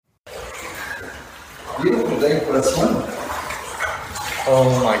Beautiful day for a swim.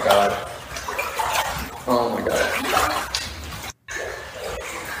 Oh my God. Oh my God.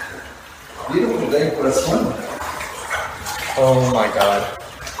 Beautiful day for a swim. Oh my God.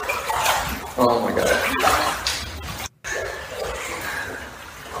 Oh my God.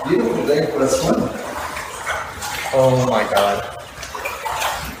 Beautiful day for a swim. Oh my God.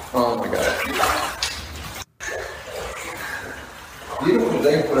 Oh my God. Beautiful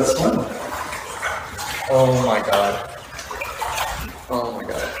day for a swim. Oh my God. Oh my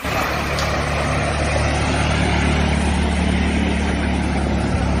God.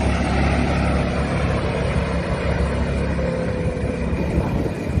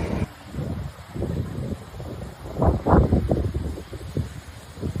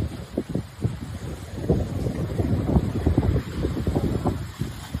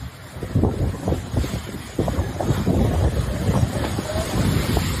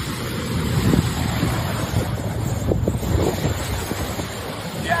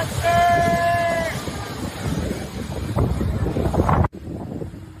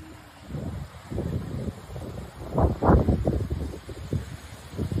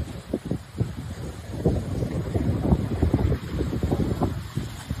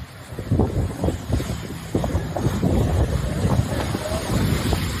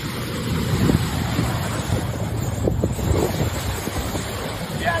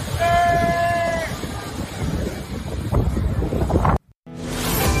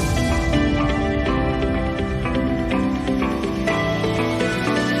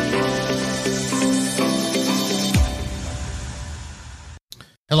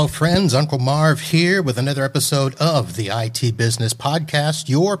 Hello, friends. Uncle Marv here with another episode of the IT Business Podcast,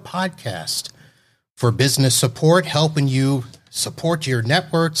 your podcast for business support, helping you support your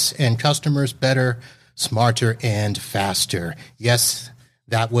networks and customers better, smarter, and faster. Yes,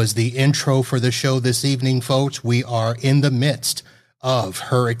 that was the intro for the show this evening, folks. We are in the midst of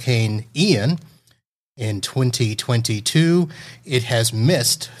Hurricane Ian in 2022. It has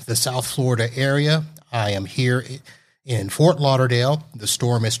missed the South Florida area. I am here in Fort Lauderdale. The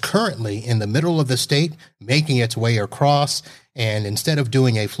storm is currently in the middle of the state, making its way across. And instead of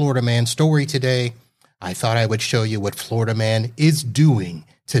doing a Florida Man story today, I thought I would show you what Florida Man is doing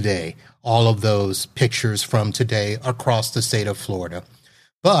today. All of those pictures from today across the state of Florida.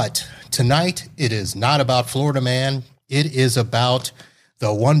 But tonight, it is not about Florida Man. It is about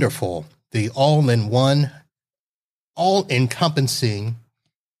the wonderful, the all-in-one, all-encompassing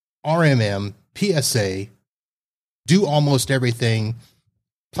RMM, PSA, do almost everything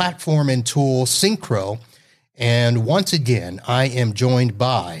platform and tool, Syncro. And once again, I am joined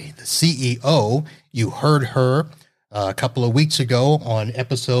by the CEO. You heard her a couple of weeks ago on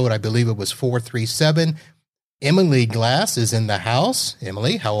episode, I believe it was 437. Emily Glass is in the house.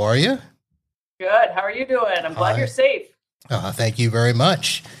 Emily, how are you? Good. How are you doing? I'm glad you're safe. Thank you very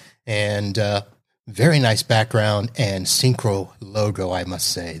much. And very nice background and Syncro logo, I must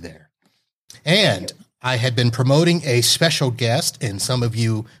say there. And I had been promoting a special guest, and some of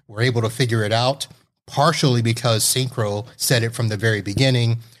you were able to figure it out, partially because Syncro said it from the very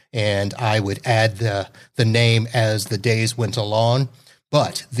beginning, and I would add the name as the days went along.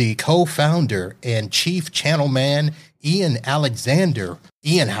 But the co-founder and chief channel man, Ian Alexander.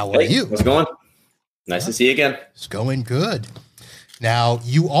 Ian, how are you? How's it going? Nice to see you again. It's going good. Now,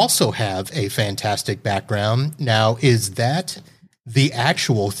 you also have a fantastic background. Now, is that the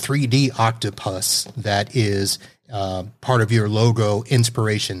actual 3D octopus that is part of your logo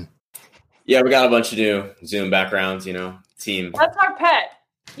inspiration? Yeah, we got a bunch of new Zoom backgrounds, team. That's our pet.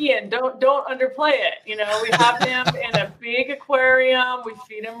 Ian, don't underplay it. We have him in a big aquarium. We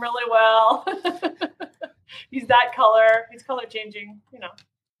feed him really well. He's that color. He's color changing,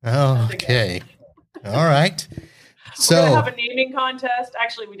 Okay. All right. So we're gonna have a naming contest.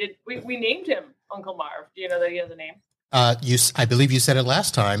 Actually, we named him Uncle Marv. Do you know that he has a name? I believe you said it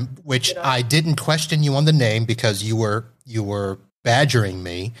last time, which I didn't question you on the name because you were badgering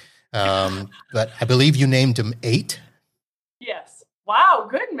me. But I believe you named him 8. Yes. Wow.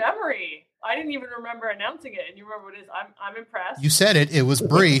 Good memory. I didn't even remember announcing it, and you remember what it is. I'm impressed. You said it. It was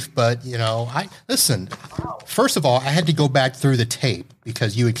brief, but listen. Wow. First of all, I had to go back through the tape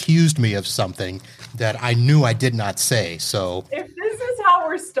because you accused me of something that I knew I did not say. So if this is how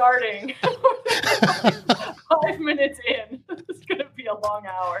we're starting, 5 minutes in, it's going to be a long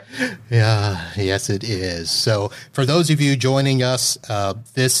hour. Yeah, yes, it is. So for those of you joining us,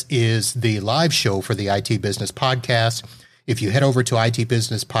 this is the live show for the IT Business Podcast. If you head over to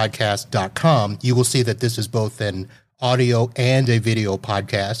itbusinesspodcast.com, you will see that this is both an audio and a video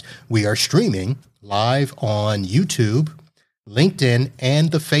podcast. We are streaming live on YouTube, LinkedIn,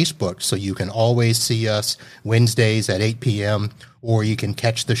 and the Facebook. So you can always see us Wednesdays at 8 p.m., or you can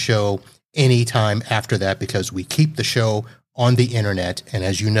catch the show anytime after that because we keep the show on the internet. And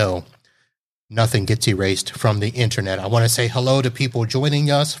as you know, nothing gets erased from the internet. I want to say hello to people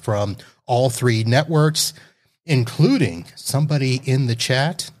joining us from all three networks, including somebody in the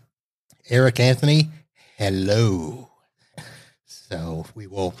chat, Eric Anthony. Hello. So we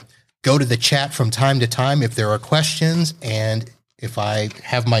will go to the chat from time to time if there are questions. And if I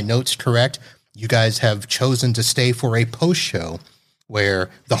have my notes correct, you guys have chosen to stay for a post show where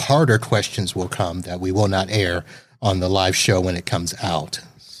the harder questions will come that we will not air on the live show when it comes out.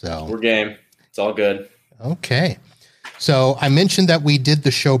 So We're game. It's all good. Okay. So I mentioned that we did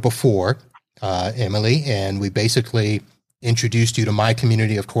the show before, Emily, and we basically introduced you to my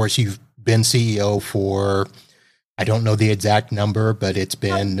community. Of course, you've been CEO for, I don't know the exact number, but it's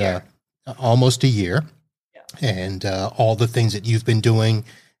been almost a year. Yeah. And all the things that you've been doing,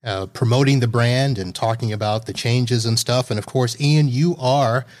 promoting the brand and talking about the changes and stuff. And of course, Ian, you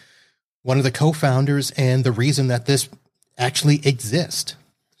are one of the co-founders and the reason that this actually exists.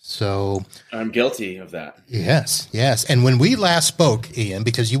 So I'm guilty of that. Yes. And when we last spoke, Ian,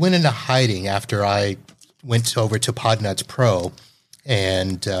 because you went into hiding after I went over to Podnuts Pro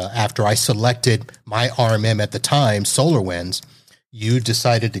and after I selected my RMM at the time, SolarWinds, you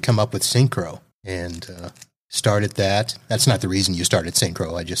decided to come up with Syncro and started that. That's not the reason you started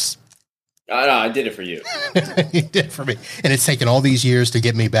Syncro. I did it for you. You did it for me. And it's taken all these years to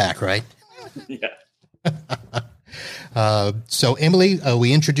get me back, right? Yeah. So Emily,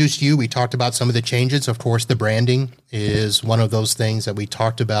 we introduced you. We talked about some of the changes. Of course, the branding is one of those things that we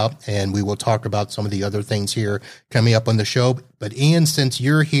talked about, and we will talk about some of the other things here coming up on the show. But Ian, since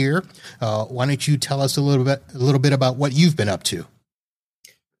you're here, why don't you tell us a little bit about what you've been up to?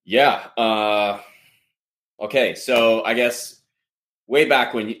 Yeah. Okay. So I guess way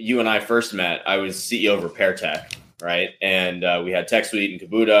back when you and I first met, I was CEO of Repair Tech, right? And we had TechSuite and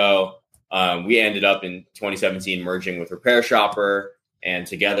Kabuto. We ended up in 2017 merging with Repair Shopper, and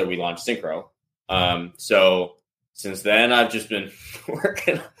together we launched Syncro. So since then, I've just been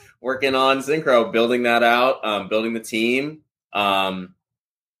working on Syncro, building that out, building the team, and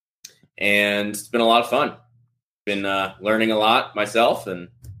it's been a lot of fun. Been learning a lot myself and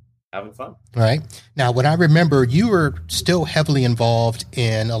having fun. Right. Now, when I remember, you were still heavily involved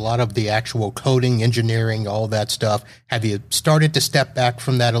in a lot of the actual coding, engineering, all that stuff. Have you started to step back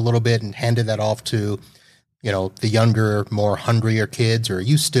from that a little bit and handed that off to, the younger, more hungrier kids, or are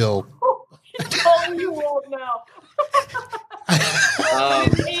you still? He's calling you old now.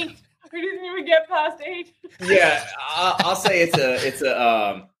 8. We didn't even get past 8. Yeah, I'll say it's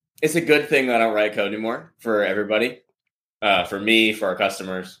a good thing that I don't write code anymore for everybody. For me, for our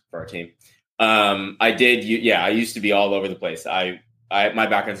customers, for our team. I used to be all over the place. My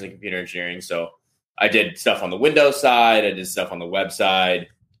background's in computer engineering, so I did stuff on the Windows side, I did stuff on the web side,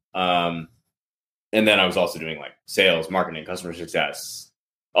 and then I was also doing like sales, marketing, customer success,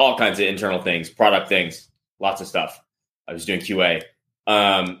 all kinds of internal things, product things, lots of stuff. I was doing QA.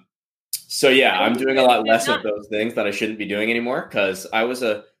 So yeah, I'm doing a lot less of those things that I shouldn't be doing anymore because I was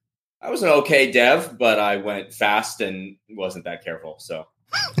an okay dev, but I went fast and wasn't that careful. So,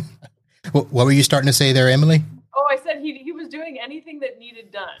 What were you starting to say there, Emily? Oh, I said he was doing anything that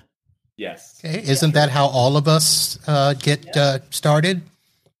needed done. yes. Okay. Isn't that how all of us get started?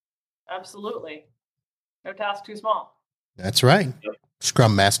 Absolutely. No task too small. That's right. Yep.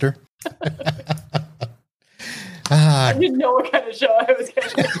 Scrum Master. I didn't know what kind of show I was going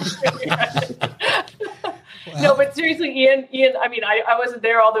to. No, but seriously, Ian, I mean, I wasn't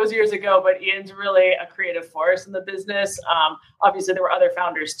there all those years ago, but Ian's really a creative force in the business. Obviously, there were other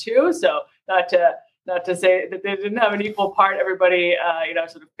founders too. So not to say that they didn't have an equal part. Everybody,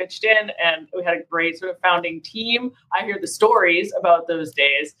 sort of pitched in, and we had a great sort of founding team. I hear the stories about those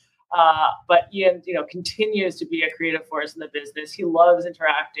days. But Ian, continues to be a creative force in the business. He loves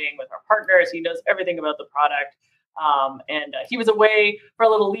interacting with our partners. He knows everything about the product. And he was away for a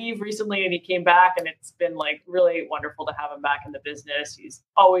little leave recently, and he came back, and it's been like really wonderful to have him back in the business. He's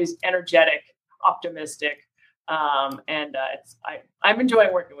always energetic, optimistic, and I'm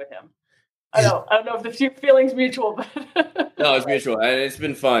enjoying working with him. I don't know if the feeling's mutual, but No, it's mutual, and it's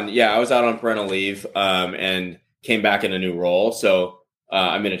been fun. Yeah, I was out on parental leave, and came back in a new role. So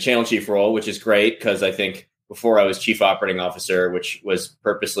I'm in a channel chief role, which is great because I think before I was chief operating officer, which was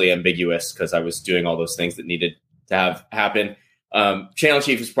purposely ambiguous because I was doing all those things that needed to have happen. Channel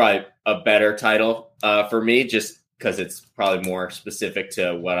chief is probably a better title for me, just because it's probably more specific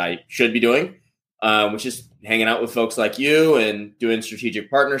to what I should be doing, which is hanging out with folks like you and doing strategic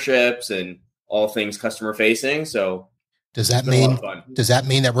partnerships and all things customer facing. So Does that It's been a lot mean of fun. does that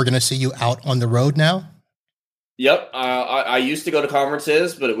mean that we're going to see you out on the road now? Yep. I used to go to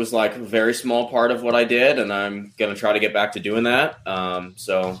conferences, but it was like a very small part of what I did, and I'm going to try to get back to doing that.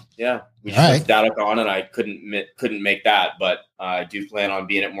 So yeah, we just went to DataCon, and I couldn't make that, but I do plan on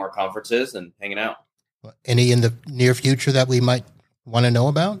being at more conferences and hanging out. Any in the near future that we might want to know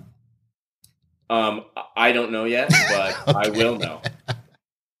about? I don't know yet, but Okay. I will know.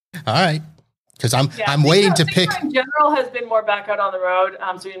 All right. Because I'm waiting to pick. In general, has been more back out on the road.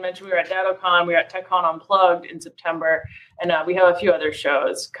 So you mentioned we were at DataCon, we were at TechCon Unplugged in September, and we have a few other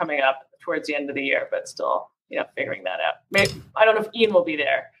shows coming up towards the end of the year, but still, figuring that out. Maybe, I don't know if Ian will be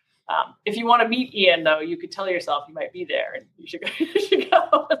there. If you want to meet Ian, though, you could tell yourself you might be there, and you should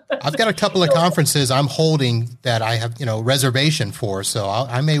go. I've got a couple of conferences I'm holding that I have, reservation for, so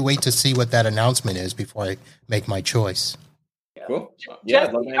I may wait to see what that announcement is before I make my choice. Cool. Yeah,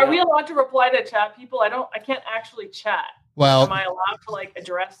 Jesse, are we allowed to reply to chat people? I can't actually chat. Well, am I allowed to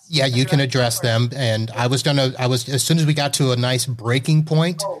address? Yeah, you can address them. And I was as soon as we got to a nice breaking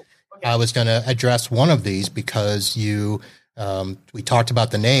point, I was going to address one of these because we talked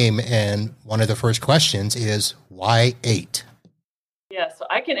about the name, and one of the first questions is why 8? Yeah, so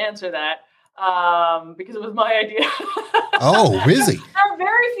I can answer that because it was my idea. Oh, really? There are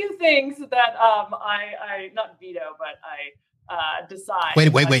very few things that I not veto, but I decide. Wait.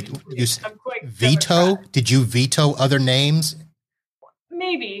 You veto? Democratic. Did you veto other names?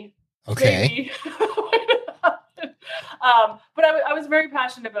 Maybe. Okay. Maybe. But I was very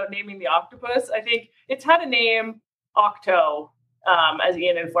passionate about naming the octopus. I think it's had a name, Octo, as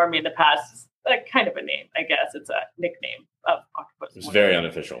Ian informed me in the past. It's kind of a name, I guess. It's a nickname of octopus. It's very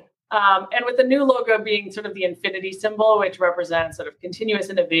unofficial. And with the new logo being sort of the infinity symbol, which represents sort of continuous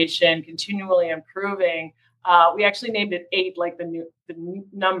innovation, continually improving, we actually named it 8, like the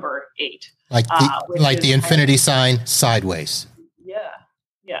number 8, like the infinity sign sideways.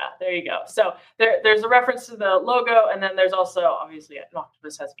 Yeah, there you go. So there's a reference to the logo, and then there's also obviously an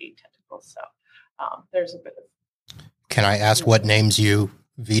octopus has 8 tentacles. So there's a bit of. Can I ask what names you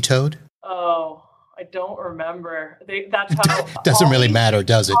vetoed? Oh, I don't remember. That's how. Doesn't really matter,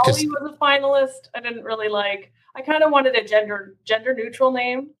 does it? Ollie was a finalist. I didn't really like. I kind of wanted a gender neutral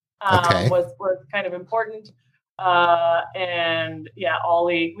name. Was kind of important. And yeah,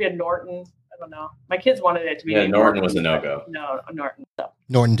 Ollie. We had Norton. I don't know. My kids wanted it to be. Yeah, Norton was a no-go. No, Norton. So.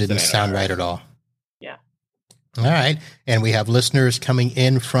 Norton didn't sound right at all. Yeah. All right. And we have listeners coming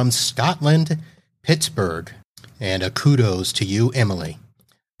in from Scotland, Pittsburgh. And a kudos to you, Emily.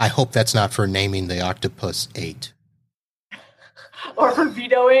 I hope that's not for naming the octopus 8. Or for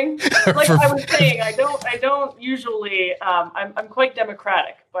vetoing. Like I was saying, I don't usually, I'm quite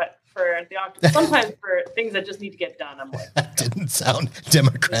democratic, but for the octopus, sometimes for things that just need to get done, I'm like. That didn't sound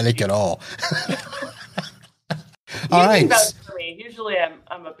democratic at all. All right. For me. Usually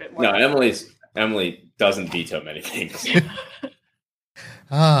I'm a bit more. No, Emily doesn't veto many things.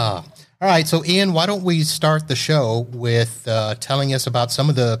 All right. So, Ian, why don't we start the show with telling us about some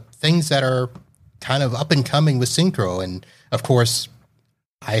of the things that are kind of up and coming with Syncro. And, of course,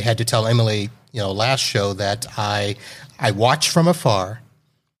 I had to tell Emily, last show that I watch from afar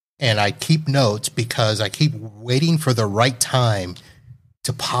and I keep notes because I keep waiting for the right time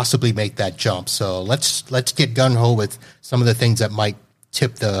to possibly make that jump. So let's get gung-ho with some of the things that might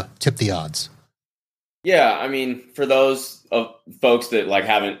tip the odds. Yeah, I mean, for those of folks that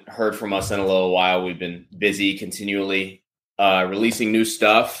haven't heard from us in a little while, we've been busy continually releasing new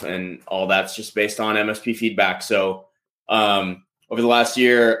stuff, and all that's just based on MSP feedback. So over the last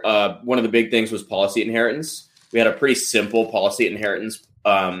year, one of the big things was policy inheritance. We had a pretty simple policy inheritance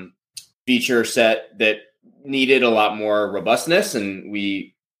feature set that needed a lot more robustness, and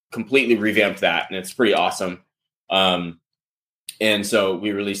we completely revamped that, and it's pretty awesome. And so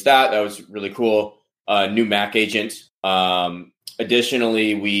we released that. That was really cool. New Mac agent.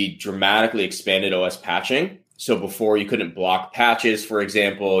 Additionally, we dramatically expanded OS patching. So before you couldn't block patches, for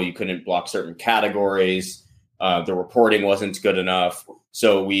example, you couldn't block certain categories. The reporting wasn't good enough.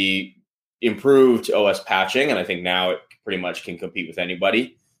 So we improved OS patching, and I think now it pretty much can compete with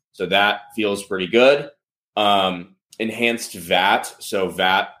anybody. So that feels pretty good. Enhanced VAT. So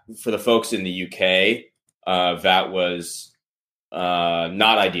VAT for the folks in the UK, VAT was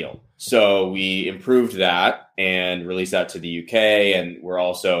not ideal. So we improved that and released that to the UK, and we're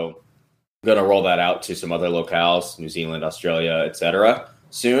also going to roll that out to some other locales, New Zealand, Australia, etc.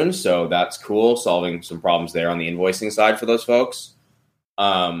 soon. So that's cool, solving some problems there on the invoicing side for those folks.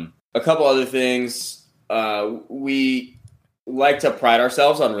 A couple other things. We like to pride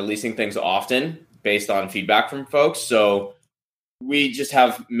ourselves on releasing things often based on feedback from folks. So we just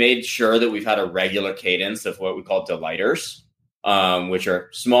have made sure that we've had a regular cadence of what we call delighters, which are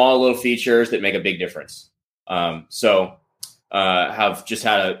small little features that make a big difference. So have just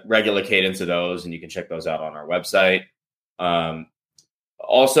had a regular cadence of those, and you can check those out on our website.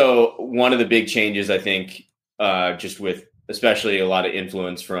 Also, one of the big changes, I think, just with especially a lot of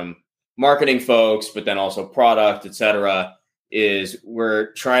influence from marketing folks, but then also product, et cetera, is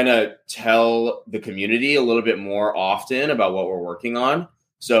we're trying to tell the community a little bit more often about what we're working on.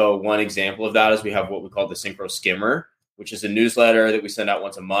 So one example of that is we have what we call the Syncro Skimmer, which is a newsletter that we send out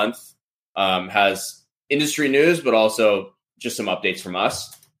once a month. Has industry news, but also just some updates from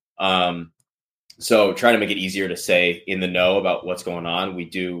us. So trying to make it easier to stay in the know about what's going on. We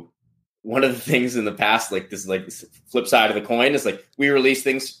do one of the things in the past, like this flip side of the coin is like we release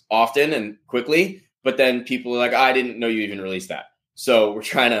things often and quickly, but then people are like, I didn't know you even released that. So we're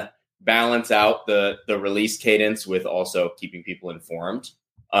trying to balance out the release cadence with also keeping people informed.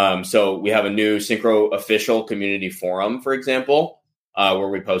 So we have a new Syncro official community forum, for example, where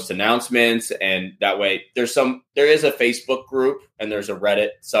we post announcements, and that way there is a Facebook group and there's a Reddit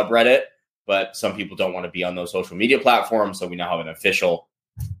subreddit, but some people don't want to be on those social media platforms. So we now have an official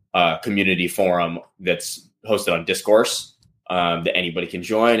community forum that's hosted on Discourse that anybody can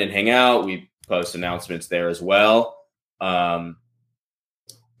join and hang out. We post announcements there as well. So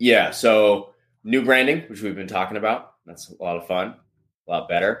new branding, which we've been talking about. That's a lot of fun, a lot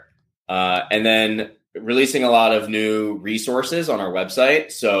better. And then releasing a lot of new resources on our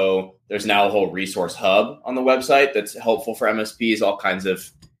website. So there's now a whole resource hub on the website that's helpful for MSPs, all kinds of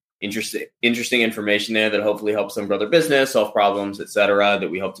interesting information there that hopefully helps them grow their business, solve problems, et cetera, that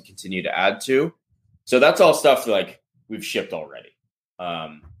we hope to continue to add to. So that's all stuff like we've shipped already.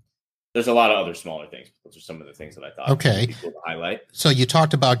 There's a lot of other smaller things. Those are some of the things that I thought would be cool to highlight. So you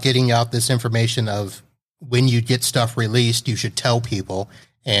talked about getting out this information of when you get stuff released, you should tell people.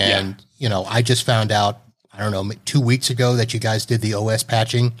 And, I just found out, 2 weeks ago that you guys did the OS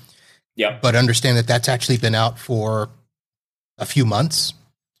patching. Yeah. But understand that that's actually been out for a few months.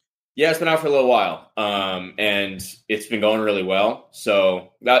 Yeah, it's been out for a little while, and it's been going really well.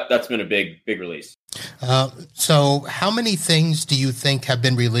 So that's been a big release. So how many things do you think have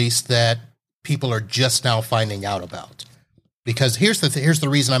been released that people are just now finding out about? Because here's the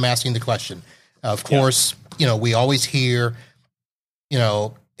reason I'm asking the question. Of course, we always hear,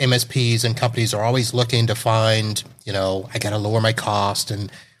 MSPs and companies are always looking to find, I got to lower my cost,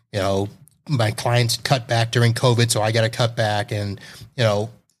 and, my clients cut back during COVID, so I got to cut back, and,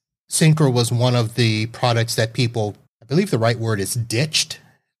 Syncro was one of the products that people, I believe the right word is ditched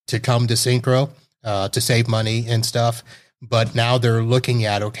to come to Syncro to save money and stuff. But now they're looking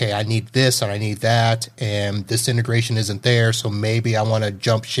at, okay, I need this and I need that, and this integration isn't there, so maybe I want to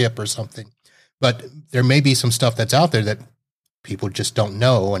jump ship or something. But there may be some stuff that's out there that people just don't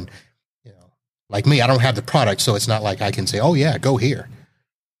know. And, like me, I don't have the product, so it's not like I can say, oh, yeah, go here.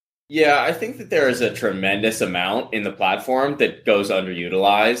 Yeah, I think that there is a tremendous amount in the platform that goes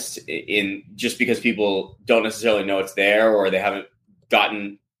underutilized in just because people don't necessarily know it's there, or they haven't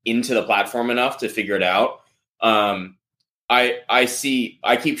gotten into the platform enough to figure it out. I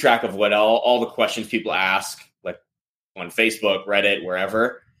keep track of what all the questions people ask, like on Facebook, Reddit,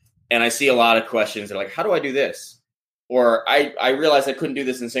 wherever. And I see a lot of questions that are like, how do I do this? Or I realized I couldn't do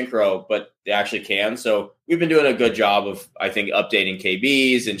this in Syncro, but they actually can. So we've been doing a good job of, I think, updating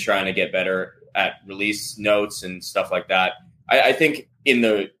KBs and trying to get better at release notes and stuff like that. I think in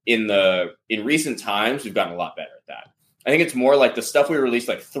recent times, we've gotten a lot better at that. I think it's more like the stuff we released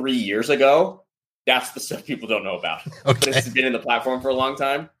like 3 years ago. That's the stuff people don't know about. Okay. This has been in the platform for a long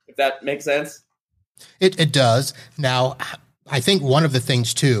time, if that makes sense. It does. Now, I think one of the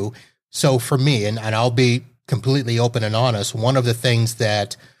things too, so for me, and I'll be completely open and honest, one of the things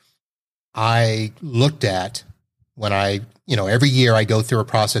that I looked at when every year I go through a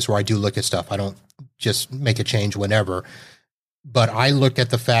process where I do look at stuff. I don't just make a change whenever, but I look at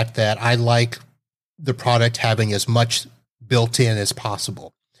the fact that I like the product having as much built in as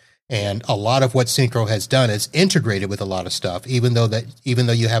possible. And a lot of what Syncro has done is integrated with a lot of stuff, even though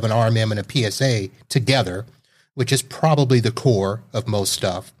you have an RMM and a PSA together, which is probably the core of most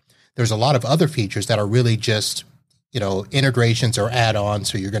stuff. There's a lot of other features that are really just, integrations or add-ons.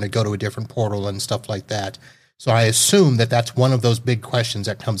 So you're going to go to a different portal and stuff like that. So I assume that that's one of those big questions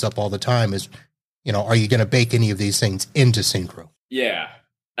that comes up all the time is, are you going to bake any of these things into Syncro? Yeah.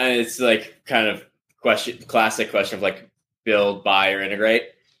 And it's like kind of classic question of like build, buy, or integrate.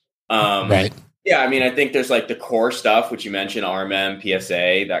 Right. Yeah. I mean, I think there's like the core stuff, which you mentioned, RMM,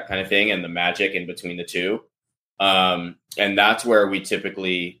 PSA, that kind of thing, and the magic in between the two. And that's where we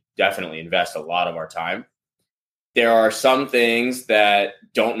typically definitely invest a lot of our time. there are some things that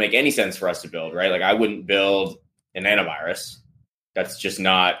don't make any sense for us to build, right? Like I wouldn't build an antivirus. That's just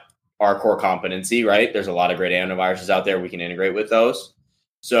not our core competency, right? There's a lot of great antiviruses out there. We can integrate with those.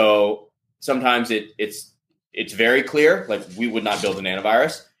 So sometimes it's very clear, like we would not build an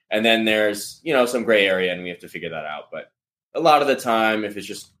antivirus. And then there's, some gray area and we have to figure that out. But a lot of the time, if it's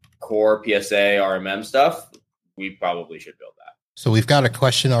just core PSA, RMM stuff, we probably should build that. So we've got a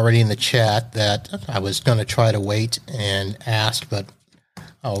question already in the chat that I was going to try to wait and ask, but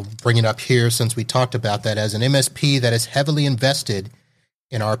I'll bring it up here since we talked about that. As an MSP that is heavily invested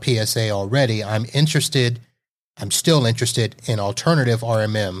in our PSA already, I'm still interested in alternative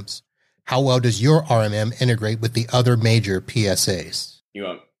RMMs. How well does your RMM integrate with the other major PSAs?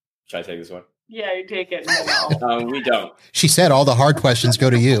 Should I take this one? Yeah, you take it. No. We don't. She said all the hard questions go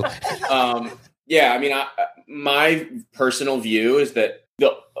to you. Yeah, I mean, my personal view is that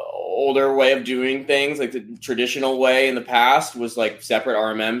the older way of doing things, like the traditional way in the past, was like separate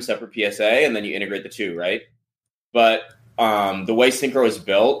RMM, separate PSA, and then you integrate the two, right? But the way Syncro is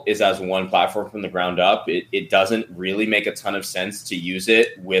built is as one platform from the ground up. It doesn't really make a ton of sense to use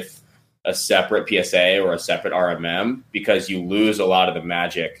it with a separate PSA or a separate RMM because you lose a lot of the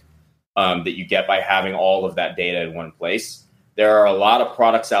magic that you get by having all of that data in one place. There are a lot of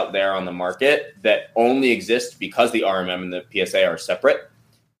products out there on the market that only exist because the RMM and the PSA are separate,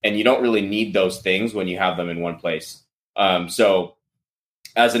 and you don't really need those things when you have them in one place. So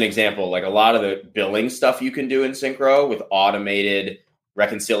as an example, like a lot of the billing stuff you can do in Syncro with automated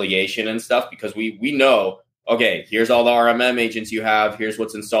reconciliation and stuff, because we know, okay, here's all the RMM agents you have. Here's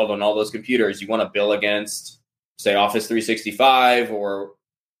what's installed on all those computers. You want to bill against, say, Office 365 or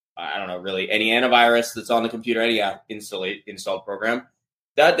I don't know, really any antivirus that's on the computer, any installed program.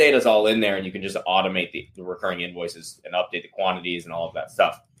 That data is all in there, and you can just automate the recurring invoices and update the quantities and all of that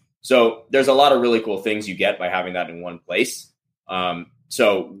stuff. So there's a lot of really cool things you get by having that in one place.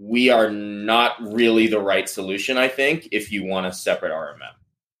 So we are not really the right solution, I think, if you want a separate RMM.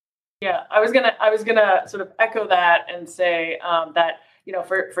 Yeah, I was gonna sort of echo that and say that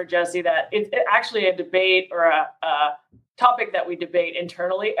for Jesse that it's actually a debate or a topic that we debate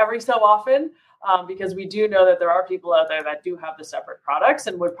internally every so often because we do know that there are people out there that do have the separate products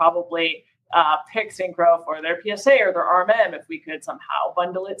and would probably pick Syncro for their PSA or their RMM if we could somehow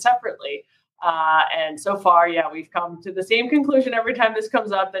bundle it separately. And so far, we've come to the same conclusion every time this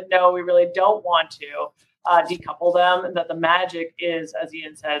comes up that no, we really don't want to decouple them, and that the magic is, as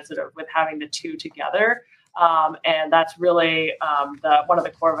Ian said, sort of with having the two together. And that's really one of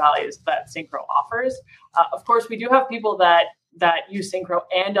the core values that Syncro offers. Of course, we do have people that use Syncro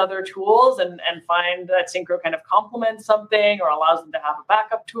and other tools and find that Syncro kind of complements something or allows them to have a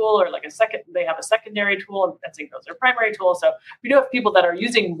backup tool or they have a secondary tool and Syncro is their primary tool. So we do have people that are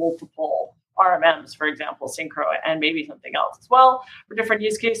using multiple RMMs, for example, Syncro and maybe something else as well for different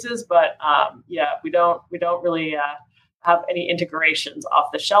use cases. But we don't really have any integrations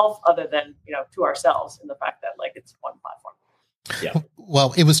off the shelf other than, to ourselves in the fact that it's one platform. Yeah.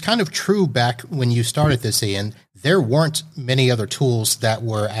 Well, it was kind of true back when you started this, Ian. There weren't many other tools that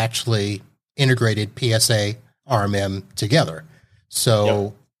were actually integrated PSA, RMM together.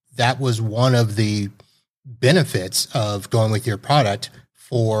 So that was one of the benefits of going with your product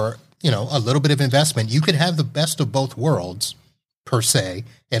for, a little bit of investment. You could have the best of both worlds, per se,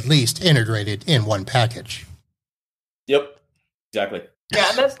 at least integrated in one package. Yep, exactly. Yeah,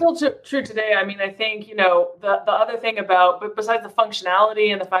 and that's still true today. I mean, I think, the other thing but besides the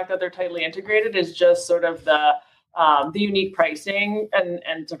functionality and the fact that they're tightly integrated is just sort of the unique pricing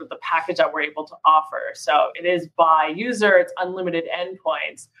and sort of the package that we're able to offer. So it is by user, it's unlimited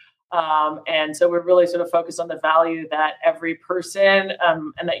endpoints. And so we're really sort of focused on the value that every person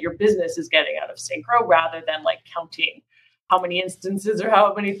and that your business is getting out of Syncro rather than counting how many instances or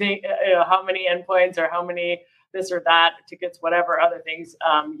how many endpoints or how many this or that, tickets, whatever other things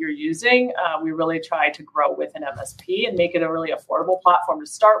you're using. We really try to grow with an MSP and make it a really affordable platform to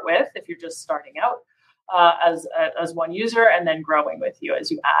start with if you're just starting out as one user and then growing with you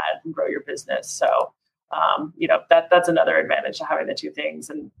as you add and grow your business. So, that's another advantage to having the two things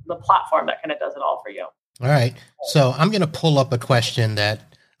and the platform that kind of does it all for you. All right. So I'm going to pull up a question that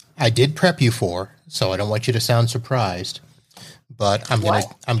I did prep you for, so I don't want you to sound surprised, but I'm going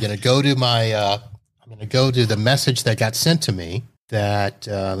to go to my, I'm going to go to the message that got sent to me that,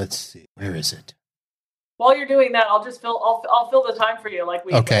 let's see, where is it? While you're doing that, I'll fill the time for you like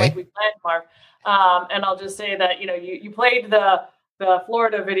we planned, Marv. And I'll just say that, you played the the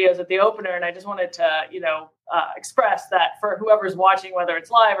Florida videos at the opener, and I just wanted to, express that for whoever's watching, whether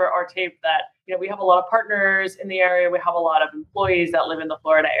it's live or tape, that, we have a lot of partners in the area. We have a lot of employees that live in the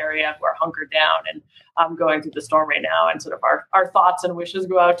Florida area who are hunkered down and going through the storm right now. And sort of our thoughts and wishes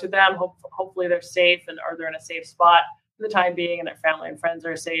go out to them. Hopefully they're safe or they're in a safe spot for the time being, and their family and friends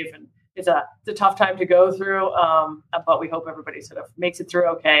are safe. And it's a tough time to go through, but we hope everybody sort of makes it through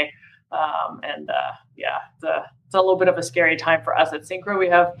okay. It's a little bit of a scary time for us at Syncro. We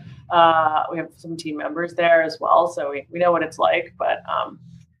have some team members there as well, so we know what it's like. But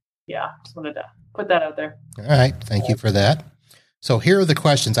just wanted to put that out there. All right, thank you for that. So here are the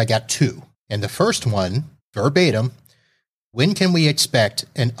questions. I got two, and the first one, verbatim: when can we expect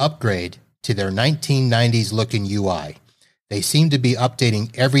an upgrade to their 1990s looking UI? They seem to be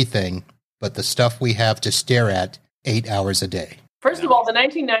updating everything but the stuff we have to stare at 8 hours a day. First of all, the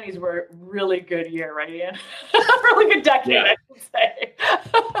 1990s were a really good year, right, Ian? Really good decade, yeah. I should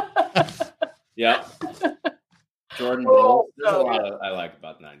say. Yeah. Jordan Bulls. There's a lot I like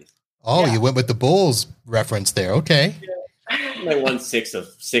about the 90s. Oh, yeah. You went with the Bulls reference there. Okay. Yeah. They won six of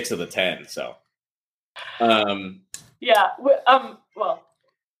the 10, so. Yeah.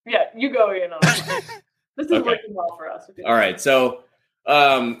 You go, Ian. This is working well for us. All right, so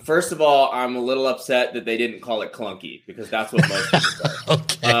first of all, I'm a little upset that they didn't call it clunky, because that's what most people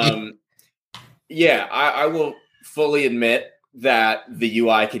say. Okay. I will fully admit that the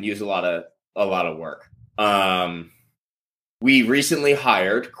UI can use a lot of work. We recently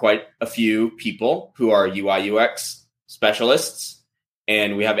hired quite a few people who are UI UX specialists,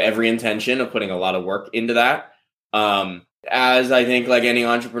 and we have every intention of putting a lot of work into that. As I think like any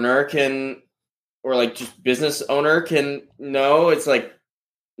entrepreneur can, or like just business owner can know, it's like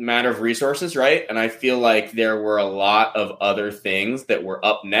a matter of resources, right? And I feel like there were a lot of other things that were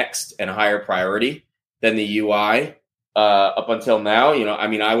up next and higher priority than the UI up until now.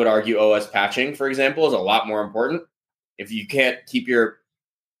 I would argue OS patching, for example, is a lot more important. If you can't keep your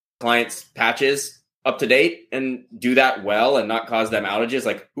clients' patches up to date and do that well and not cause them outages,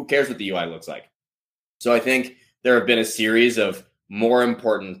 like who cares what the UI looks like? So I think there have been a series of more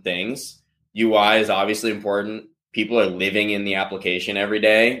important things. UI is obviously important. People are living in the application every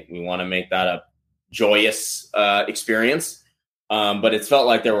day. We want to make that a joyous experience. But it's felt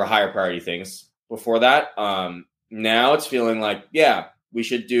like there were higher priority things before that. Now it's feeling like, we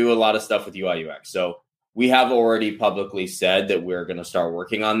should do a lot of stuff with UI UX. So we have already publicly said that we're going to start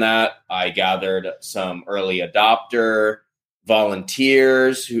working on that. I gathered some early adopter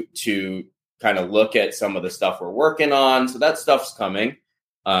volunteers to kind of look at some of the stuff we're working on. So that stuff's coming.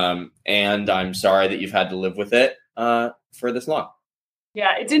 And I'm sorry that you've had to live with it for this long.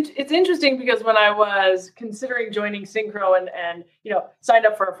 Yeah, it's interesting because when I was considering joining Syncro and signed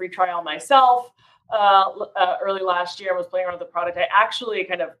up for a free trial myself early last year, was playing around with the product, I actually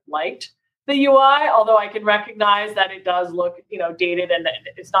kind of liked the UI, although I can recognize that it does look dated, and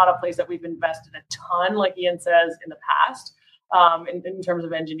it's not a place that we've invested a ton, like Ian says, in the past in terms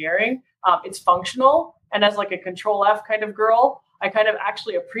of engineering. It's functional, and as like a Control F kind of girl, I kind of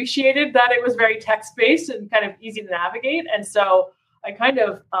actually appreciated that it was very text-based and kind of easy to navigate. And so I kind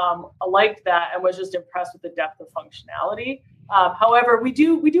of liked that and was just impressed with the depth of functionality. However, we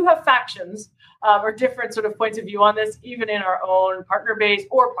do have factions or different sort of points of view on this, even in our own partner base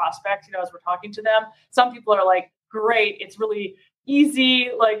or prospects, as we're talking to them. Some people are like, great, it's really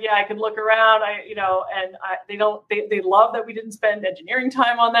easy. Like, I could look around, they love that we didn't spend engineering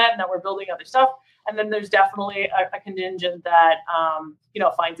time on that and that we're building other stuff. And then there's definitely a contingent that,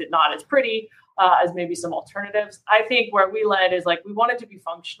 finds it not as pretty as maybe some alternatives. I think where we led is like, we want it to be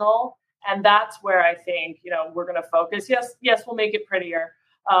functional. And that's where I think, we're going to focus. Yes, we'll make it prettier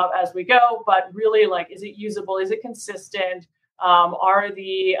as we go, but really, like, is it usable? Is it consistent? Are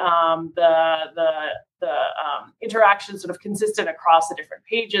the interactions sort of consistent across the different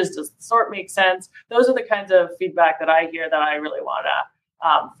pages? Does the sort make sense? Those are the kinds of feedback that I hear that I really want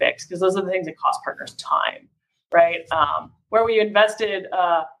to fix, because those are the things that cost partners time, right? Where we invested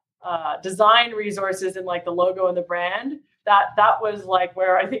design resources in like the logo and the brand, that was like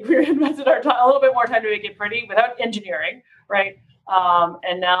where I think we invested our time, a little bit more time to make it pretty without engineering, right?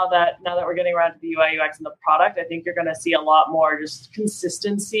 And now that we're getting around to the UI UX and the product, I think you're going to see a lot more just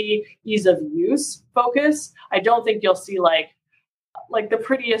consistency, ease of use focus. I don't think you'll see like the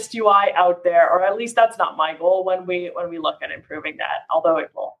prettiest UI out there, or at least that's not my goal when we look at improving that, although it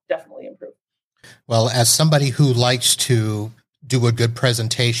will definitely improve. Well, as somebody who likes to do a good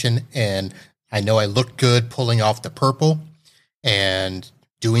presentation, and I know I looked good pulling off the purple and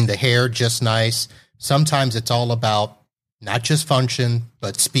doing the hair just nice, sometimes it's all about not just function,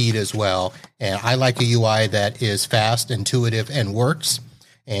 but speed as well. And I like a UI that is fast, intuitive, and works.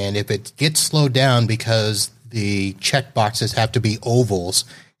 And if it gets slowed down because the check boxes have to be ovals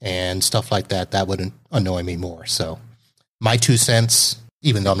and stuff like that, that would annoy me more. So my 2 cents,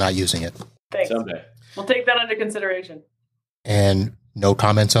 even though I'm not using it. Thanks. Someday. We'll take that under consideration. And no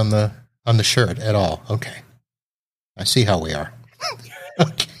comments on the shirt at all. Okay. I see how we are.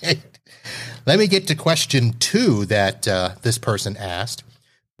 Okay. Let me get to question 2 that this person asked.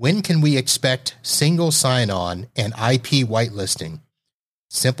 When can we expect single sign-on and IP whitelisting?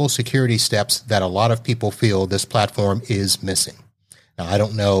 Simple security steps that a lot of people feel this platform is missing. Now, I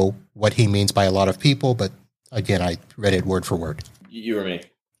don't know what he means by a lot of people, but again, I read it word for word. You or me?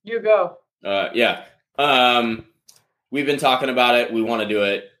 You go. Yeah. We've been talking about it. We want to do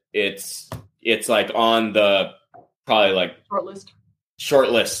it. It's like on the probably like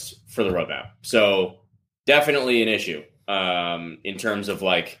short list for the roadmap. So definitely an issue in terms of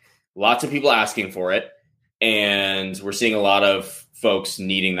like lots of people asking for it. And we're seeing a lot of folks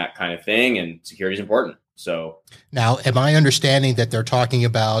needing that kind of thing, and security is important. So now, am I understanding that they're talking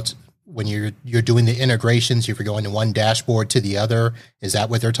about when you're doing the integrations, if you're going to one dashboard to the other, is that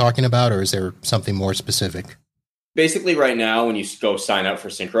what they're talking about, or is there something more specific? Basically, right now, when you go sign up for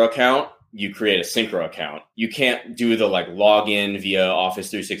Syncro account, you create a Syncro account. You can't do the like login via Office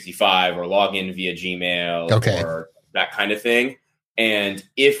 365 or login via Gmail or that kind of thing. And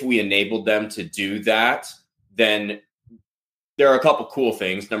if we enabled them to do that, then there are a couple cool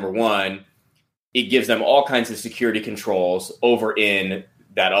things. Number one, it gives them all kinds of security controls over in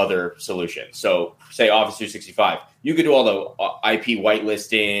that other solution. So say Office 365, you could do all the IP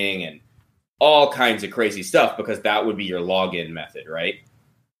whitelisting and all kinds of crazy stuff because that would be your login method, right?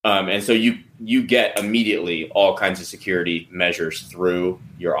 And so you get immediately all kinds of security measures through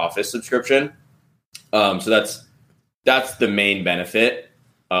your Office subscription. So that's the main benefit.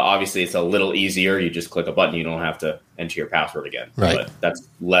 Obviously, it's a little easier. You just click a button. You don't have to enter your password again. Right. But that's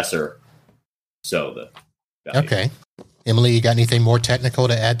lesser so the value. Okay. Emily, you got anything more technical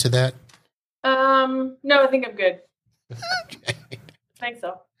to add to that? No, I think I'm good. Okay. Thanks,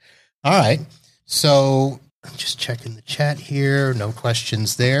 so. All right. So I'm just checking the chat here. No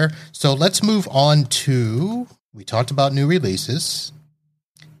questions there. So let's move on to, we talked about new releases,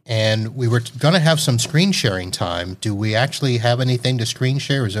 and we were going to have some screen sharing time. Do we actually have anything to screen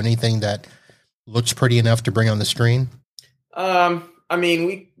share? Is there anything that looks pretty enough to bring on the screen? I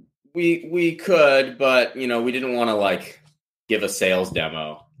mean, we could, but we didn't want to like give a sales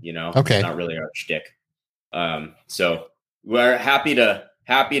demo. Okay, it's not really our shtick. So we're happy to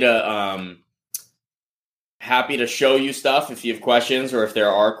show you stuff if you have questions, or if there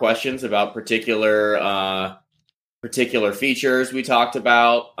are questions about particular features we talked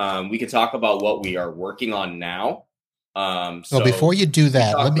about. We could talk about what we are working on now. So before you do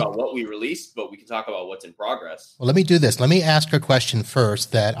that, let me talk about what we released, but we can talk about what's in progress. Well, let me do this. Let me ask a question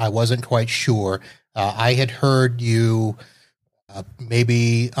first that I wasn't quite sure. I had heard you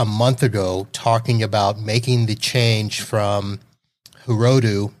maybe a month ago talking about making the change from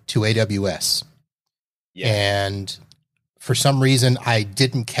Heroku to AWS. Yeah. And for some reason, I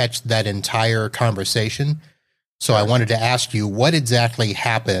didn't catch that entire conversation. So I wanted to ask you what exactly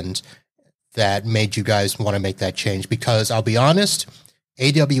happened that made you guys want to make that change? Because I'll be honest,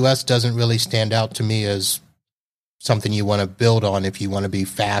 AWS doesn't really stand out to me as something you want to build on if you want to be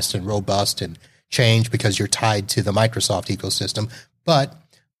fast and robust and change because you're tied to the Microsoft ecosystem. But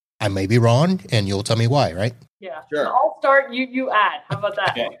I may be wrong, and you'll tell me why, right? Yeah. Sure. So I'll start. You add. How about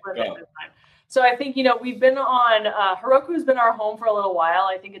that? Okay, So I think, we've been on, Heroku has been our home for a little while.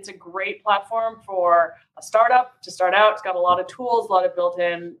 I think it's a great platform for a startup to start out. It's got a lot of tools, a lot of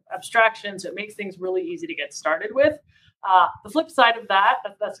built-in abstractions. It makes things really easy to get started with. The flip side of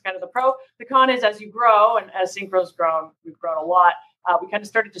that's kind of the pro. The con is as you grow, and as Syncro's grown, we've grown a lot, we kind of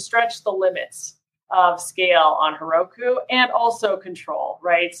started to stretch the limits of scale on Heroku and also control,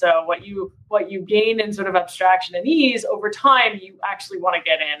 right? So what you gain in sort of abstraction and ease over time, you actually want to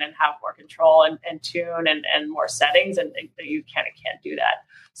get in and have more control and tune and more settings, and you kind of can't do that.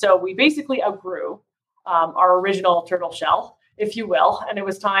 So we basically outgrew our original turtle shell, if you will, and it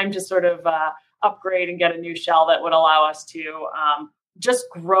was time to sort of upgrade and get a new shell that would allow us to just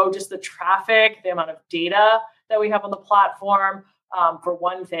grow just the traffic, the amount of data that we have on the platform, for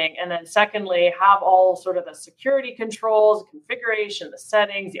one thing. And then secondly, have all sort of the security controls, configuration, the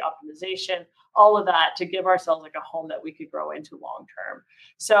settings, the optimization, all of that to give ourselves like a home that we could grow into long term.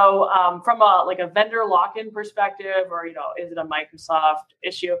 So from a vendor lock-in perspective, or, is it a Microsoft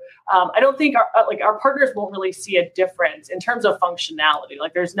issue? I don't think our partners won't really see a difference in terms of functionality.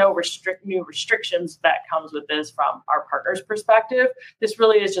 Like there's no new restrictions that comes with this from our partners' perspective. This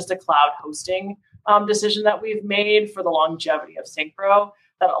really is just a cloud hosting decision that we've made for the longevity of Syncro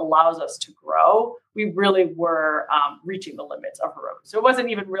that allows us to grow. We really were reaching the limits of Heroku. So it wasn't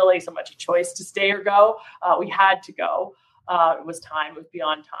even really so much a choice to stay or go. We had to go. It was time. It was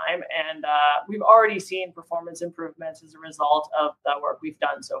beyond time. And we've already seen performance improvements as a result of the work we've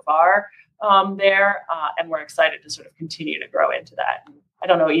done so far there. And we're excited to sort of continue to grow into that. And I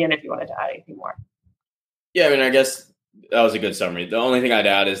don't know, Ian, if you wanted to add anything more. Yeah, I guess that was a good summary. The only thing I'd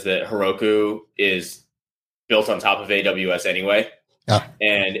add is that Heroku is built on top of AWS anyway. Oh.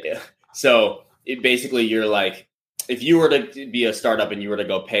 And so basically you're like, if you were to be a startup and you were to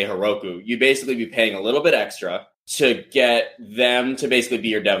go pay Heroku, you'd basically be paying a little bit extra to get them to basically be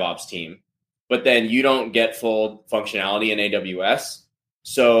your DevOps team. But then you don't get full functionality in AWS.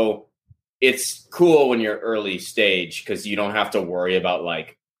 So it's cool when you're early stage because you don't have to worry about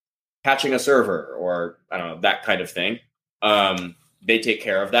like patching a server or I don't know, that kind of thing. They take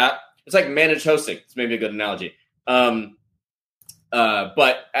care of that. It's like managed hosting. It's maybe a good analogy.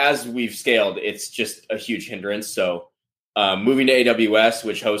 But as we've scaled, it's just a huge hindrance. So moving to AWS,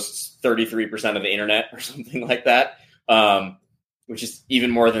 which hosts 33% of the internet or something like that, which is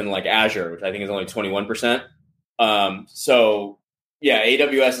even more than like Azure, which I think is only 21%. So yeah,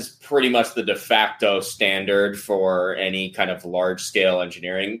 AWS is pretty much the de facto standard for any kind of large scale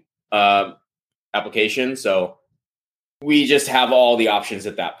engineering application. So we just have all the options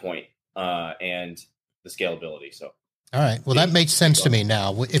at that point, and the scalability. So. All right. Well, that makes sense to me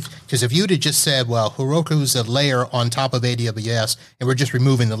now. Because if you'd have just said, well, Heroku is a layer on top of AWS, and we're just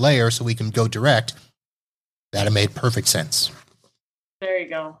removing the layer so we can go direct, that have made perfect sense. There you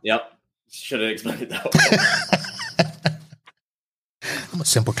go. Yep. Should have explained it that way. I'm a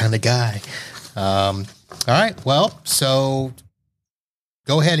simple kind of guy. All right. Well, so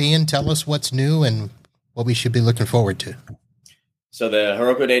go ahead, Ian. Tell us what's new and what we should be looking forward to. So the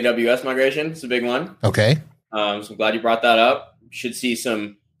Heroku to AWS migration is a big one. Okay. So I'm glad you brought that up. You should see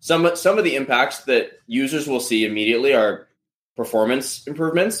some of the impacts that users will see immediately are performance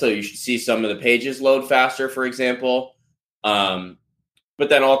improvements. So you should see some of the pages load faster, for example. But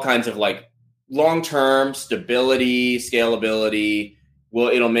then all kinds of like long-term stability, scalability.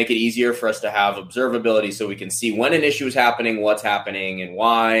 It'll make it easier for us to have observability so we can see when an issue is happening, what's happening, and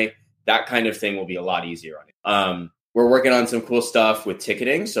why. That kind of thing will be a lot easier on it. We're working on some cool stuff with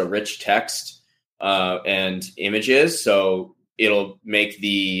ticketing, so rich text and images. So it'll make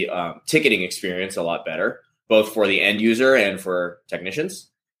the ticketing experience a lot better, both for the end user and for technicians.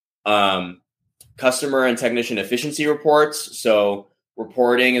 Customer and technician efficiency reports. So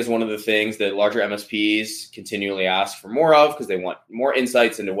reporting is one of the things that larger MSPs continually ask for more of because they want more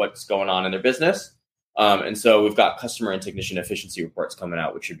insights into what's going on in their business. And so we've got customer and technician efficiency reports coming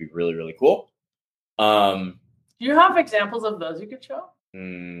out, which should be really, really cool. Do you have examples of those you could show?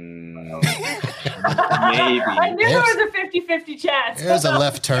 Maybe. I knew there was a 50-50 chance. There's a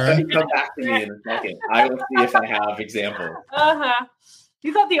left turn. Come back to me in a second. I will see if I have examples.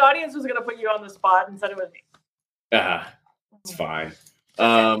 You thought the audience was going to put you on the spot and said it was me. It's fine.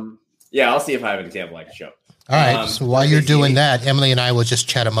 Yeah, I'll see if I have an example I can show. All right. So while you're doing that, Emily and I will just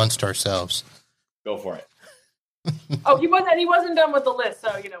chat amongst ourselves. Go for it. He wasn't done with the list. So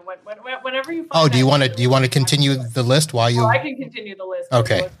whenever you. Do you want to continue the list while you? I can continue the list.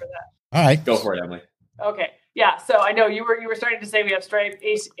 Okay. All right. Go for it, Emily. Okay. Yeah. So I know you were starting to say we have Stripe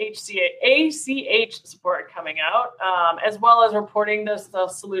ACH support coming out, as well as reporting the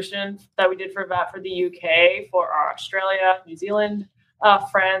solution that we did for that for the UK, for our Australia, New Zealand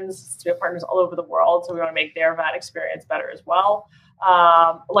friends. We have partners all over the world, so we want to make their VAT experience better as well.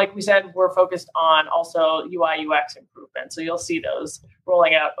 Like we said, we're focused on also UI UX improvement. So you'll see those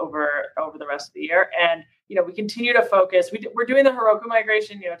rolling out over the rest of the year. And, we continue to focus. We're doing the Heroku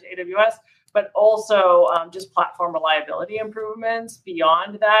migration, to AWS, but also just platform reliability improvements.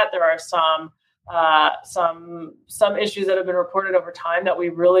 Beyond that, there are some issues that have been reported over time that we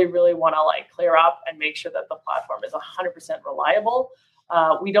really, really want to clear up and make sure that the platform is 100% reliable.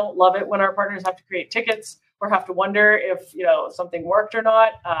 We don't love it when our partners have to create tickets or have to wonder if something worked or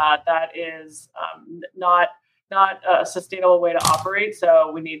not. That is not not a sustainable way to operate.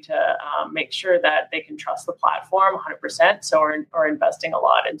 So we need to make sure that they can trust the platform 100%. So we're investing a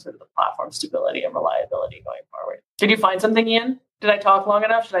lot into the platform stability and reliability going forward. Did you find something, Ian? Did I talk long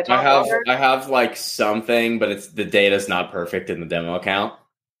enough? Should I talk longer? I have like something, but the data's not perfect in the demo account.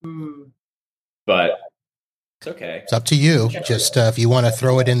 But it's okay. It's up to you. Just if you want to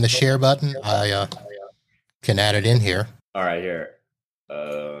throw it in the share button, I can add it in here. All right, here.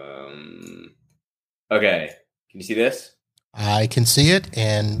 Okay. Can you see this? I can see it,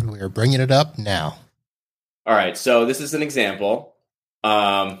 and we're bringing it up now. All right. So this is an example.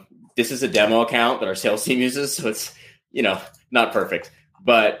 This is a demo account that our sales team uses. So it's, not perfect.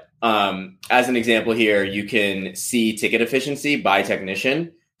 But as an example here, you can see ticket efficiency by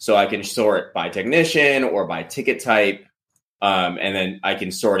technician. So I can sort by technician or by ticket type. And then I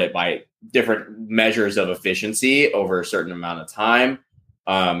can sort it by different measures of efficiency over a certain amount of time.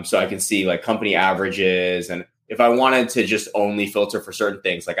 So I can see like company averages. And if I wanted to just only filter for certain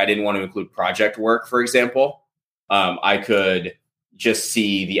things, like I didn't want to include project work, for example, I could just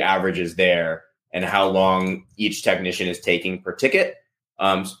see the averages there and how long each technician is taking per ticket.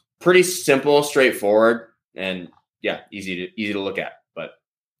 Pretty simple, straightforward, and easy to look at. But